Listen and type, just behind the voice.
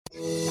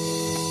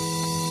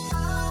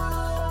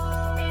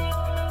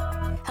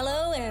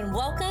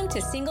Welcome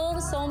to Single to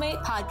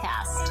Soulmate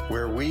Podcast,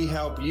 where we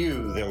help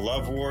you, the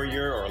love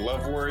warrior or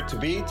love warrior to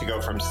be, to go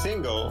from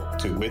single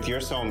to with your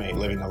soulmate,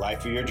 living the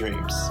life of your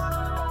dreams.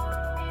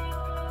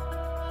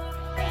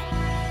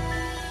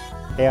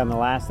 Hey, on the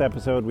last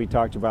episode, we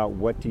talked about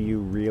what do you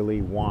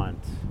really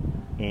want?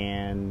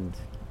 And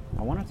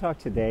I want to talk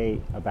today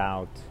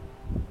about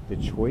the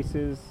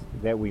choices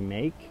that we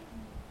make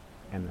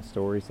and the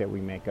stories that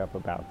we make up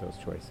about those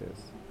choices.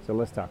 So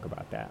let's talk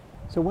about that.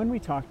 So when we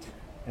talked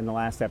in the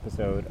last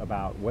episode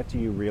about what do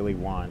you really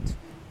want,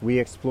 we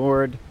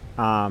explored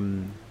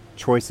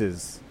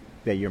choices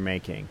that you're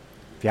making.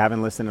 If you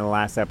haven't listened to the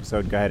last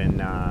episode, go ahead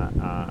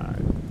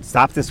and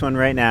stop this one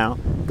right now.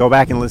 Go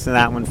back and listen to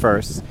that one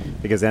first,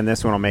 because then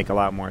this one will make a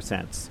lot more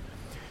sense.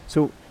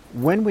 So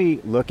when we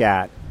look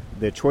at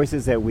the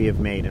choices that we have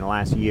made in the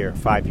last year,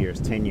 5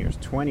 years, 10 years,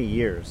 20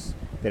 years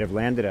that have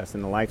landed us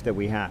in the life that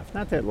we have,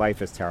 not that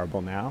life is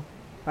terrible now.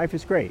 Life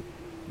is great.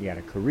 You got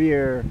a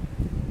career,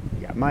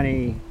 you got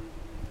money,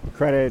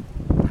 credit,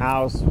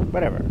 house,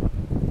 whatever,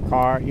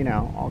 car,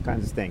 all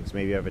kinds of things.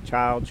 Maybe you have a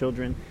child,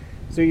 children.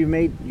 So you've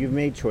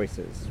made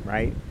choices,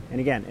 right? And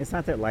again, it's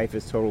not that life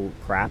is total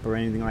crap or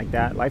anything like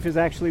that. Life is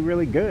actually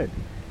really good.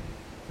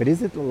 But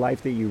is it the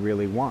life that you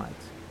really want?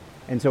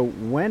 And so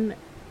when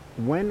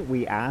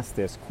we ask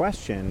this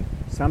question,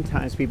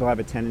 sometimes people have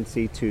a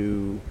tendency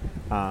to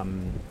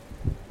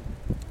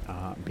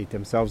beat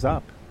themselves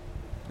up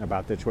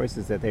about the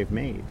choices that they've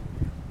made,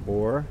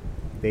 or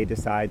they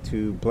decide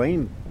to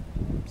blame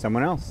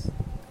someone else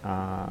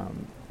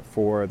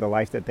for the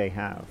life that they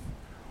have,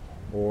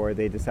 or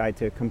they decide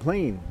to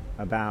complain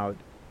about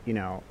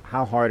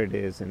how hard it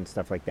is and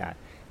stuff like that.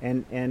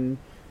 And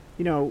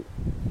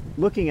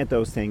looking at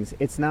those things,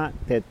 it's not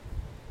that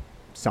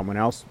someone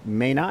else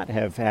may not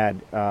have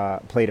had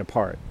played a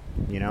part.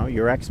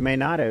 Your ex may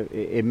not have.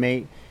 Let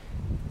me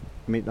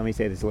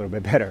say this a little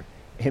bit better.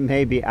 It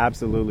may be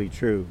absolutely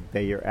true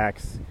that your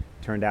ex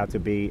turned out to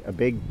be a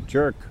big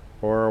jerk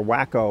or a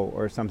wacko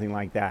or something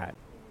like that.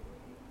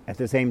 At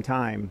the same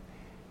time,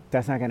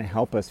 that's not going to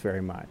help us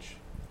very much,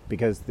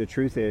 because the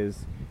truth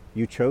is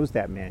you chose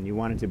that man. You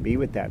wanted to be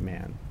with that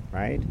man,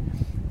 right?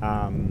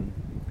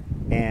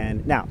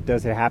 And now,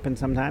 does it happen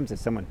sometimes that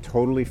someone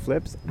totally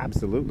flips?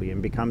 Absolutely.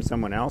 And becomes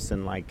someone else,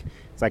 and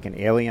it's like an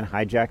alien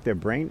hijacked their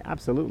brain?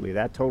 Absolutely.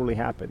 That totally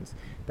happens.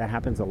 That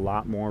happens a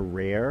lot more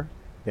rare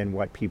than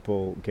what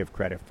people give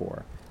credit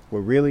for. What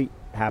really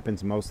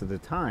happens most of the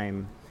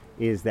time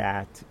is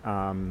that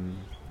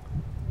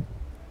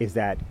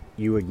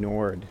you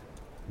ignored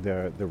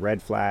the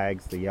red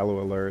flags, the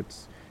yellow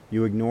alerts.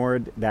 You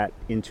ignored that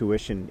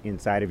intuition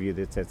inside of you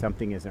that said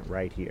something isn't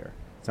right here.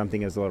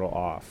 Something is a little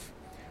off.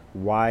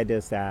 Why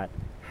does that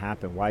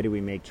happen? Why do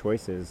we make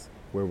choices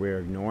where we're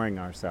ignoring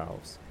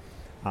ourselves?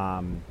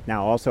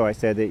 Now, also, I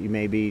said that you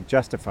may be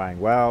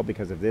justifying, well,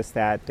 because of this,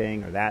 that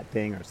thing,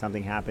 or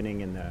something happening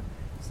in the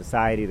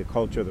society, the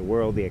culture, the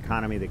world, the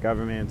economy, the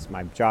governments,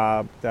 my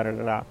job,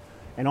 da-da-da-da.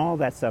 And all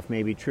that stuff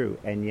may be true.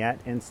 And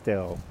yet, and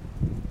still,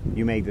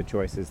 you made the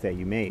choices that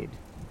you made.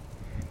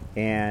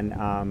 And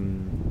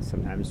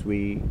sometimes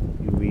we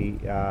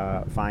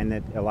find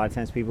that a lot of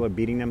times people are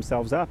beating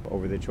themselves up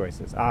over the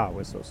choices.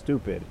 We're so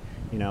stupid,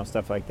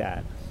 stuff like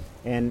that.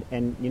 And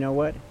you know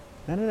what?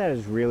 None of that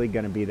is really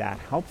going to be that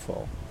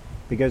helpful,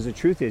 because the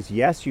truth is,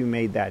 yes, you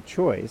made that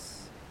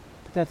choice,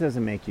 but that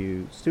doesn't make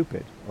you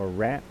stupid or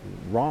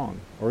wrong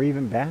or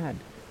even bad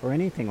or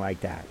anything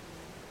like that.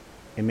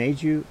 It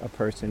made you a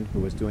person who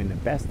was doing the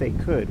best they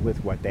could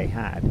with what they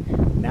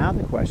had. Now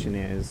the question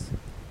is,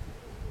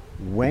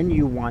 when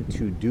you want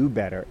to do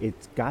better,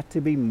 it's got to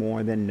be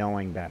more than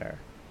knowing better.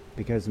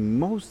 Because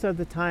most of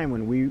the time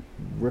when we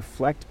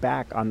reflect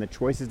back on the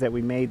choices that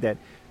we made that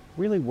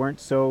really weren't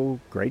so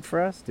great for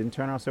us, didn't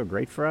turn out so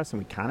great for us,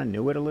 and we kind of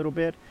knew it a little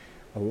bit,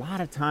 a lot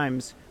of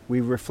times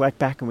we reflect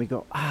back and we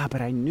go, but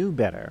I knew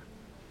better.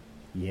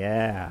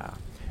 Yeah,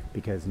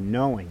 because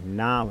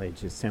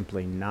knowledge is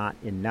simply not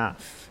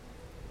enough.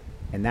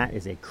 And that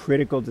is a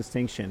critical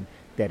distinction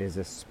that is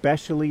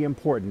especially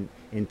important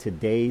in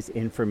today's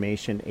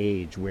information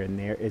age, where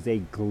there is a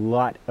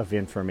glut of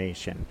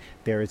information.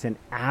 There is an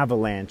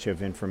avalanche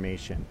of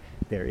information.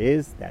 There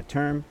is that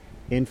term,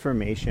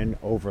 information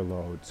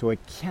overload. So it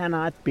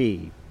cannot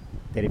be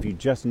that if you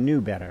just knew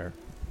better,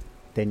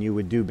 then you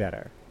would do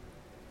better.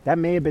 That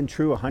may have been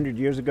true 100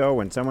 years ago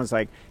when someone's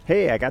like,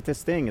 hey, I got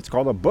this thing. It's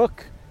called a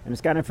book, and it's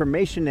got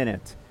information in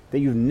it that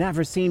you've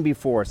never seen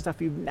before,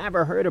 stuff you've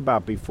never heard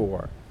about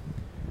before.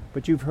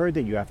 But you've heard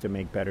that you have to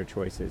make better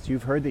choices.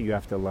 You've heard that you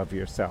have to love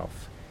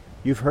yourself.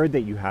 You've heard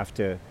that you have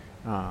to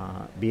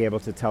be able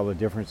to tell the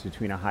difference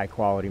between a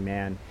high-quality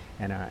man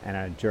and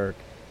a jerk.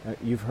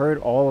 You've heard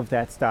all of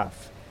that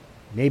stuff.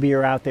 Maybe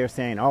you're out there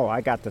saying, I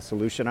got the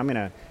solution. I'm going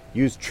to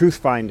use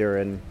Truthfinder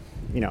and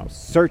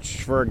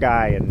search for a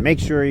guy and make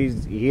sure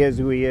he is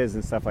who he is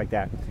and stuff like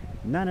that.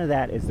 None of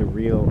that is the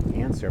real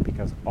answer,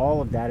 because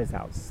all of that is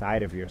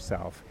outside of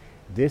yourself.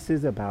 This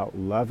is about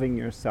loving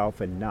yourself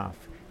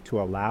enough to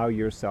allow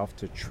yourself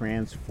to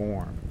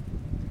transform.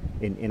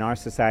 In our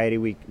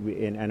society,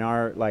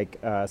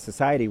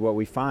 society, what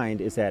we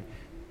find is that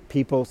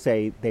People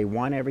say they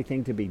want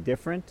everything to be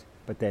different,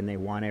 but then they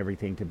want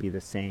everything to be the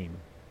same,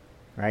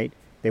 right?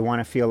 They want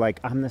to feel like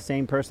I'm the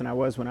same person I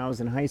was when I was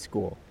in high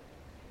school.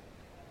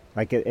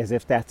 Like as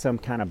if that's some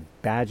kind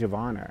of badge of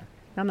honor.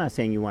 I'm not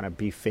saying you want to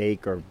be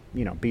fake or,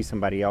 be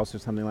somebody else or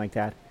something like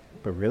that.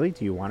 But really,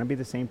 do you want to be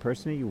the same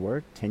person that you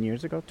were 10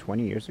 years ago,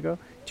 20 years ago?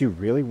 Do you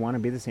really want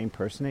to be the same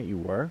person that you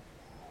were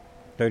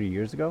 30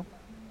 years ago?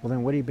 Well,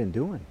 then what have you been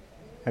doing?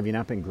 Have you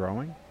not been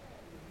growing?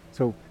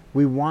 So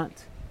we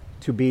want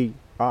to be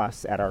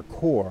us at our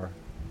core,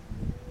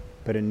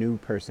 but a new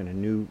person, a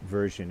new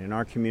version. In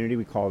our community,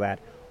 we call that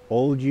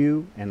old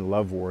you and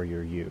love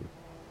warrior you.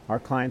 Our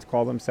clients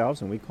call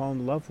themselves, and we call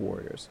them love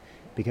warriors,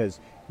 because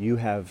you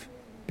have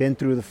been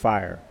through the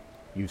fire,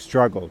 you've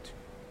struggled,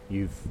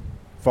 you've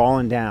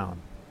fallen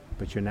down,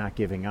 but you're not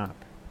giving up.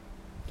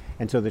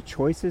 And so the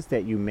choices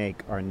that you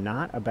make are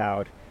not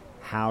about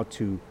how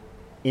to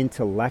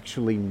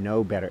intellectually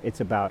know better. It's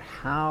about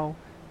how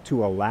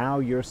to allow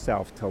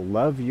yourself to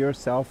love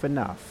yourself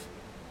enough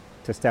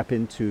to step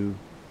into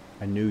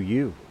a new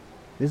you.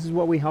 This is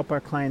what we help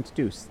our clients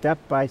do, step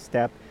by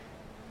step,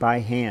 by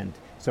hand.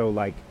 So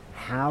like,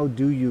 how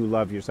do you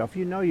love yourself?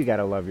 You got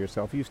to love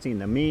yourself. You've seen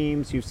the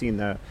memes, you've seen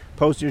the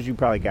posters, you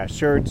probably got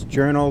shirts,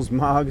 journals,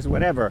 mugs,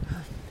 whatever.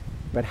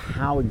 But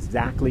how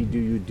exactly do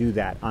you do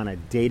that on a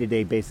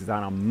day-to-day basis?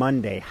 On a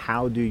Monday,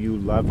 how do you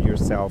love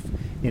yourself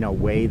in a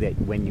way that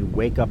when you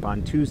wake up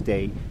on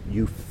Tuesday,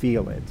 you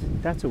feel it?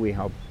 That's what we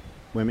help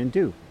women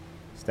do.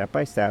 Step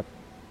by step,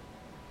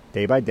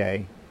 day by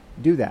day,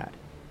 do that.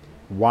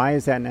 Why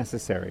is that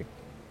necessary?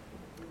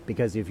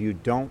 Because if you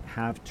don't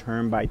have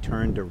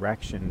turn-by-turn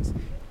directions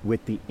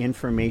with the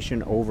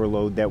information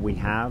overload that we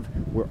have,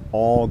 we're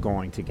all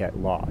going to get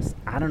lost.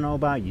 I don't know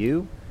about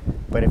you,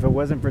 but if it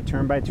wasn't for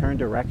turn-by-turn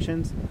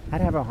directions,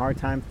 I'd have a hard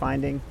time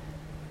finding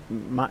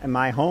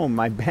my home,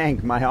 my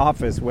bank, my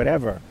office,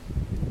 whatever.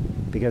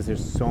 Because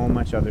there's so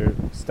much other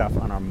stuff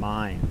on our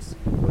minds.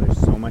 Well, there's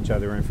so much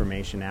other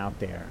information out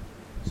there.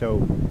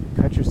 So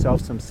cut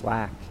yourself some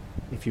slack.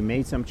 If you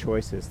made some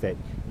choices that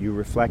you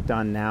reflect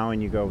on now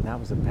and you go, that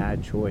was a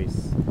bad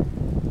choice.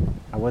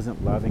 I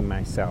wasn't loving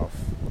myself.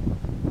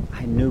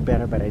 I knew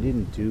better, but I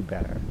didn't do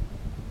better.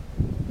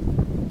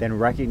 Then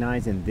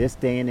recognize in this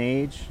day and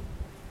age,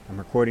 I'm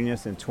recording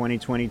this in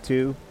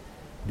 2022,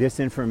 this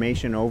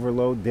information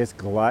overload, this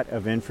glut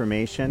of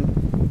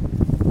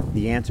information,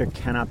 the answer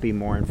cannot be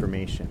more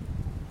information.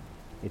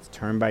 It's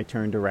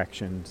turn-by-turn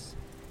directions.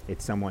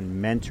 It's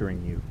someone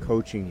mentoring you,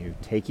 coaching you,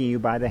 taking you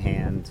by the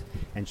hand,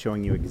 and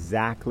showing you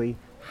exactly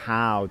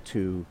how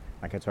to,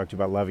 like I talked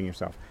about loving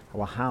yourself.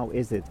 Well, how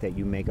is it that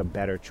you make a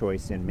better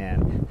choice in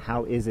men?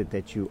 How is it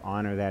that you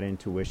honor that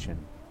intuition?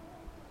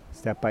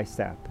 Step by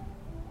step.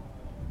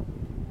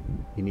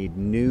 You need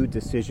new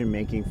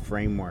decision-making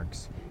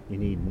frameworks. You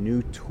need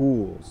new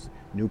tools,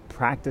 new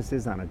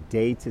practices on a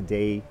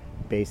day-to-day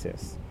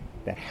basis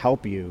that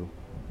help you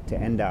to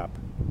end up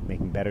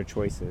making better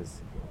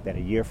choices that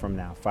a year from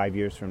now, 5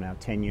 years from now,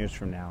 10 years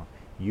from now,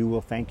 you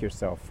will thank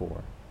yourself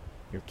for.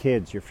 Your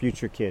kids, your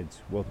future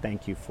kids will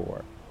thank you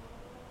for.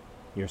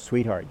 Your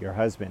sweetheart, your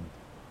husband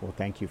will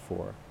thank you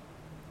for.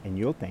 And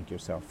you'll thank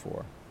yourself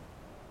for.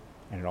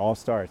 And it all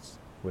starts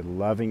with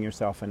loving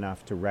yourself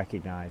enough to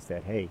recognize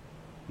that, hey,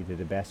 you did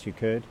the best you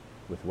could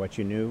with what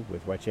you knew,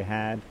 with what you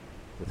had,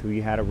 with who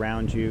you had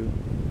around you.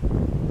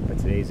 But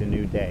today's a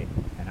new day,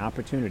 an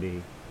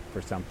opportunity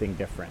for something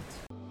different.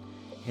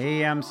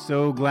 Hey, I'm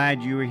so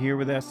glad you were here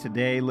with us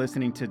today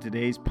listening to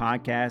today's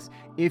podcast.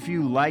 If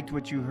you liked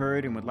what you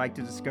heard and would like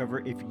to discover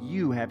if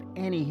you have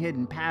any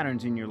hidden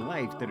patterns in your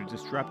life that are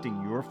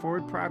disrupting your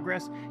forward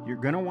progress, you're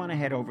going to want to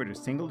head over to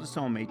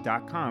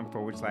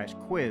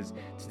singletosoulmate.com/quiz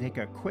to take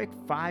a quick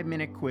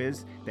 5-minute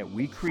quiz that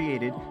we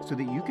created so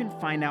that you can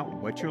find out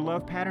what your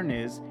love pattern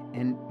is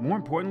and, more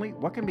importantly,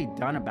 what can be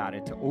done about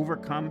it to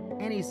overcome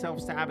any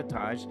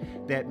self-sabotage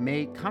that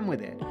may come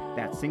with it.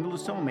 That's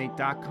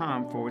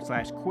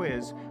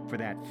singletosoulmate.com/quiz for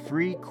that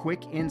free,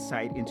 quick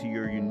insight into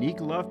your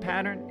unique love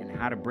pattern and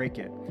how to break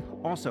it.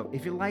 Also,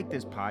 if you like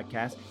this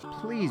podcast,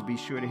 please be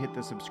sure to hit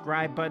the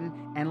subscribe button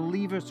and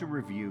leave us a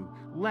review.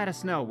 Let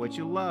us know what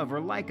you love or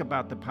like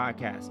about the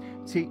podcast.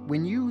 See,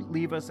 when you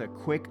leave us a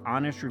quick,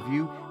 honest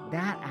review,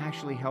 that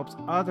actually helps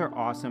other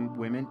awesome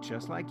women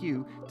just like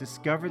you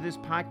discover this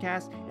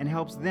podcast and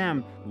helps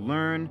them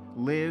learn,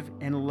 live,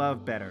 and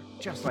love better,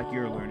 just like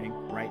you're learning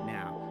right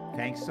now.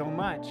 Thanks so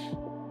much.